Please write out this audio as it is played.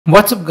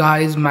What's up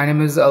guys, my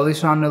name is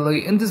Alishan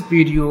Ali. In this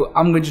video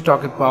I'm going to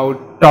talk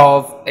about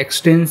top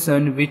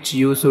extension which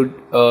you should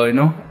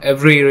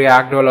every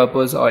React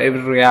developers or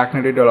every React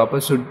Native developer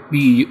should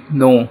be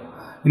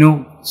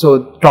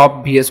so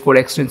top VS Code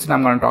extension.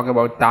 I'm going to talk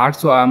about that.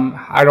 So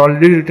I'd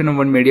already written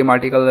one Medium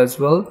article as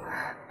well,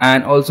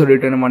 and also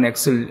written one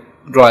Excel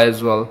draw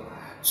as well.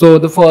 So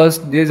the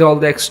first, there's all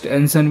the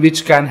extension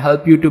which can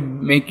help you to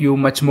make you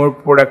much more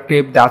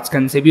productive, that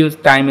can save you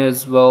time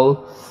as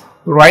well,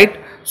 right?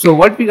 So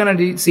what we're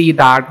gonna see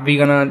that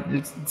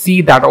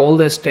all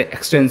the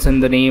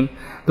extension, the name,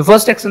 the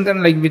first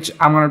extension which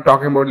I'm gonna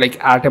talk about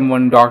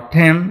atom1 dark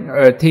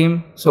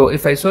theme. So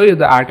if I show you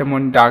the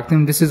atom1 dark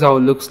theme, this is how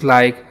it looks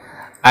like.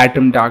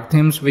 Atom dark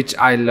themes, which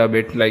I love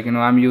it.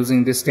 I'm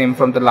using this theme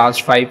from the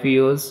last 5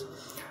 years.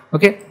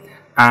 Okay,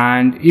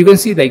 and you can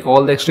see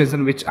all the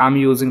extension which I'm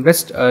using.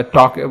 Let's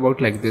talk about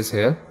this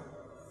here.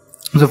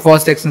 The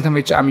first extension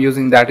which I'm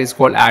using, that is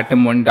called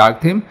atom1 dark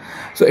theme.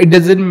 So it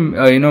doesn't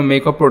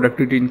make a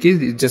productivity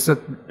increase, it's just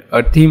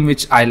a theme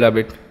which I love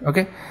it.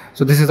 Okay,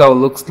 so this is how it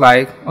looks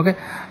like. Okay,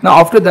 now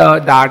after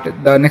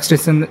the next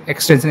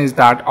extension is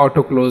that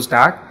auto close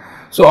tag.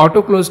 So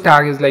auto close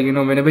tag is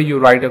whenever you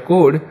write a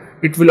code,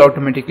 it will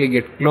automatically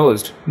get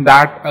closed.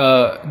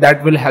 That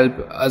will help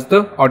us,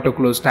 the auto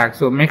close tag.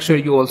 So make sure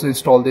you also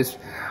install this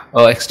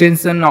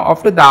extension. Now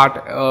after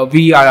that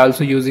we are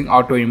also using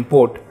auto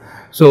import.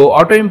 So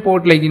auto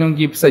import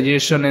give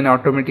suggestion and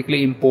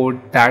automatically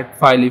import that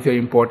file if you're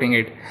importing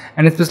it,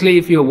 and especially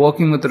if you're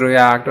working with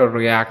React or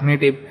React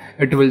Native,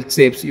 it will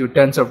save you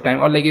tons of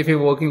time. Or if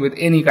you're working with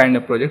any kind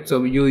of project,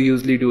 so you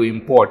usually do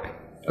import.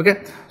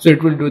 Okay, so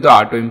it will do the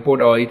auto import,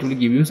 or it will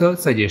give you a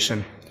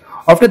suggestion.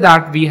 After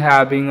that we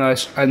having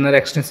another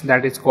extension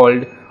that is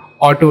called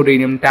auto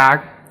rename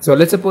tag. So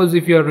let's suppose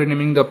if you're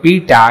renaming the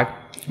P tag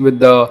with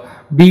the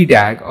B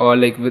tag, or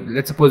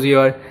let's suppose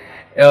you're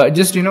so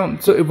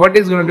what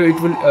it's going to do, it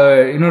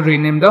will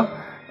rename the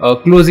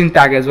closing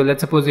tag as well. Let's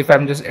suppose if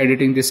I'm just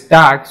editing this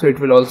tag, so it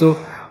will also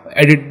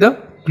edit the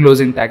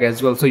closing tag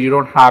as well, so you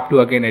don't have to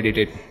again edit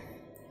it.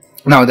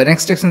 Now the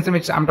next extension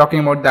which I'm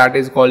talking about, that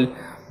is called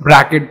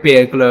bracket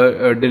pair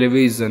color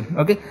division.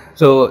 Okay,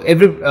 so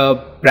every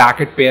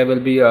bracket pair will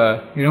be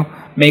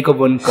make a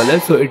one color,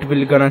 so it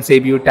will gonna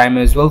save you time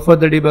as well for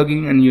the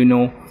debugging, and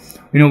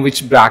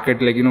which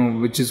bracket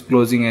which is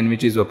closing and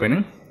which is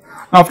opening.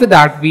 After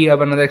that we have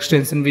another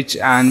extension which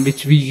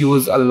we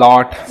use a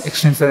lot,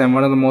 extension, and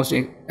one of the most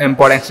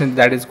important extensions,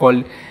 that is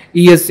called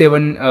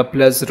ES7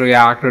 plus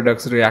React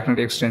Redux React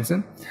Native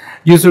extension.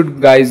 You should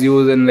guys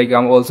use, and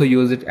I'm also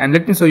use it, and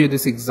let me show you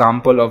this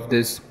example of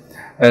this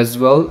as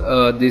well,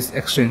 this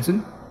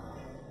extension.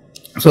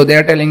 So they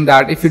are telling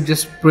that if you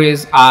just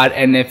press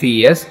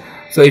RNFES,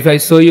 so if I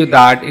show you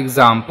that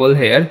example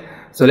here,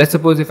 so let's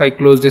suppose if I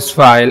close this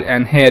file,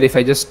 and here if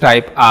I just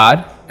type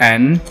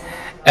RNFES,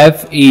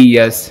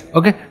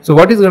 okay, so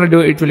what it's going to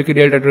do, it will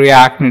create a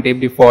React Native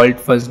default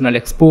functional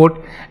export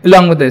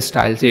along with the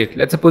style sheet.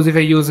 Let's suppose if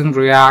you're using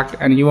React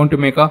and you want to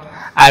make a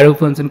arrow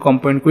function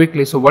component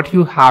quickly, so what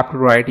you have to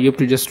write, you have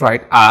to just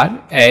write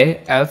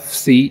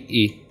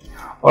RAFCE.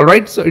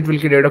 Alright, so it will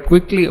create a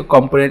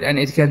component, and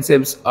it can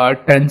save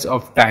tons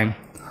of time.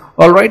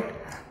 Alright,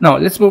 now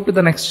let's move to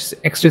the next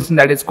extension,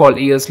 that is called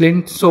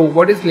ESLint. So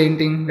what is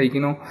linting?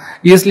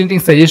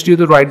 ESLinting suggests you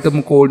to write the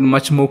code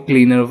much more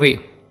cleaner way.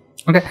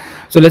 Okay,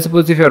 so let's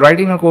suppose if you're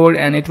writing a code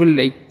and it will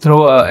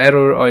throw a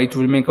error, or it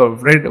will make a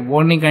red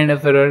warning kind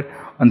of error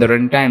on the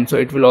runtime, so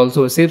it will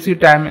also save you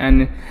time,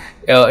 and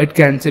it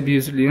can save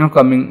you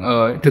coming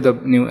to the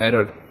new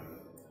error.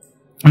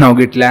 Now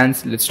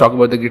GitLens, let's talk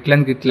about the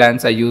GitLens.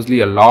 GitLens I usually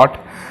a lot.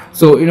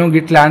 So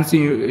GitLens,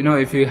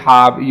 if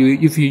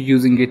you're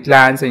using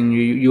GitLens and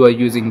you are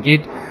using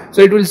Git,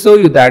 so it will show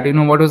you that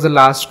what was the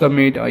last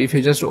commit, or if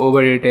you just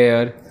overwrite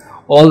here,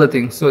 all the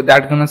things, so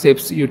that gonna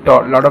saves you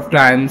a lot of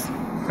times.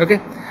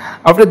 Okay,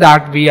 after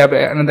that we have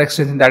another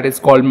extension that is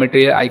called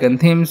material icon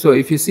theme. So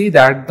if you see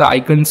that the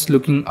icons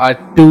looking are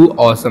too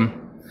awesome,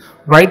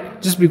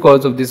 right, just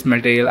because of this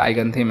material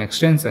icon theme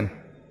extension.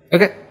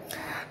 Okay,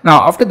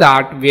 now after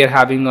that we are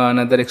having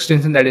another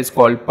extension that is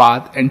called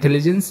path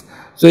intelligence.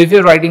 So if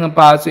you're writing a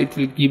path, so it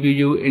will give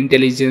you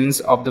intelligence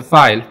of the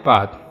file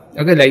path.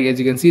 Okay, as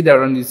you can see that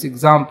on this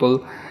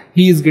example,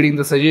 he is getting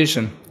the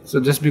suggestion, so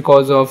just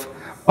because of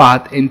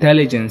path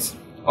intelligence.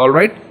 All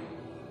right,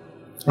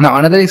 now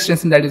another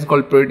extension that is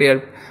called Prettier.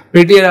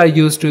 Prettier are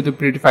used to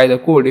prettify the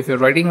code. If you're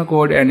writing a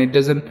code and it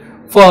doesn't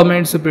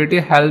format, so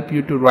Prettier help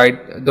you to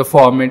write the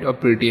format of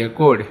Prettier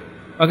code.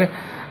 Okay,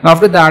 now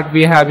after that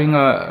we are having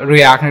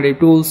React Native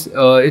tools.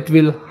 It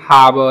will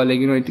have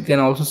it can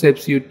also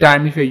save you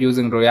time if you're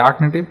using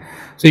React Native.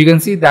 So you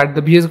can see that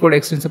the VS Code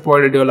extension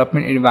provide a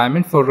development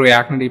environment for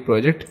React Native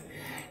project.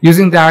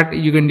 Using that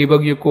you can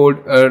debug your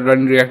code,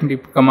 run React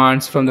Native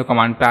commands from the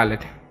command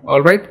palette.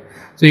 All right,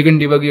 so you can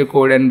debug your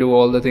code and do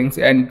all the things,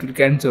 and it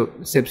can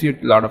save you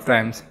a lot of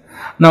times.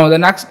 Now the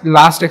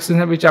last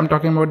extension which I'm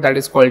talking about, that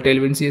is called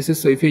Tailwind CSS.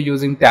 So if you're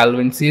using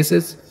Tailwind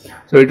CSS,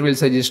 so it will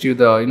suggest you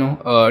the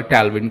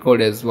Tailwind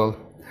code as well.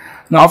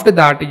 Now after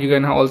that you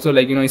can also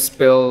like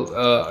spell,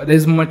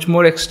 there's much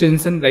more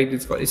extension like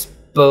this called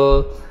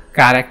spell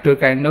character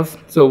kind of.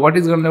 So what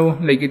is going to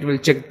like, it will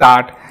check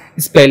that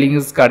spelling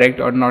is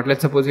correct or not.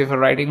 Let's suppose if you're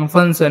writing a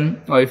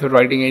function or if you're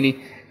writing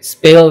any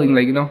spelling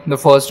like the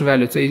first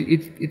value, so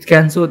it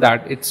can show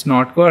that it's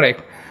not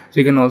correct, so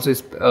you can also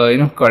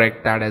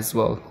correct that as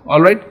well.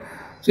 All right,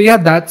 so yeah,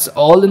 that's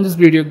all in this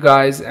video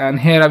guys, and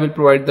here I will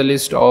provide the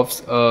list of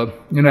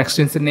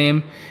extension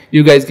name.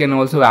 You guys can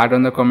also add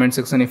on the comment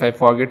section if I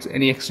forget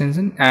any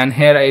extension, and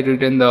here I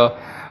written the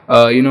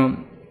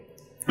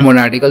one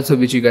article, so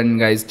which you can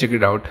guys check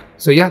it out.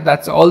 So yeah,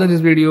 that's all in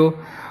this video.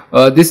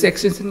 This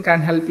extension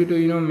can help you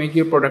to make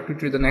your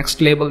productivity to the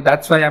next level.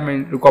 That's why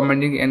I'm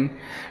recommending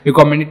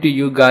it to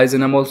you guys,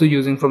 and I'm also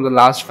using from the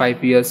last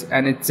 5 years,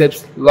 and it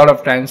saves a lot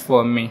of times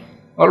for me.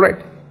 All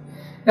right,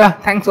 yeah,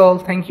 thanks all,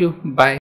 thank you, bye.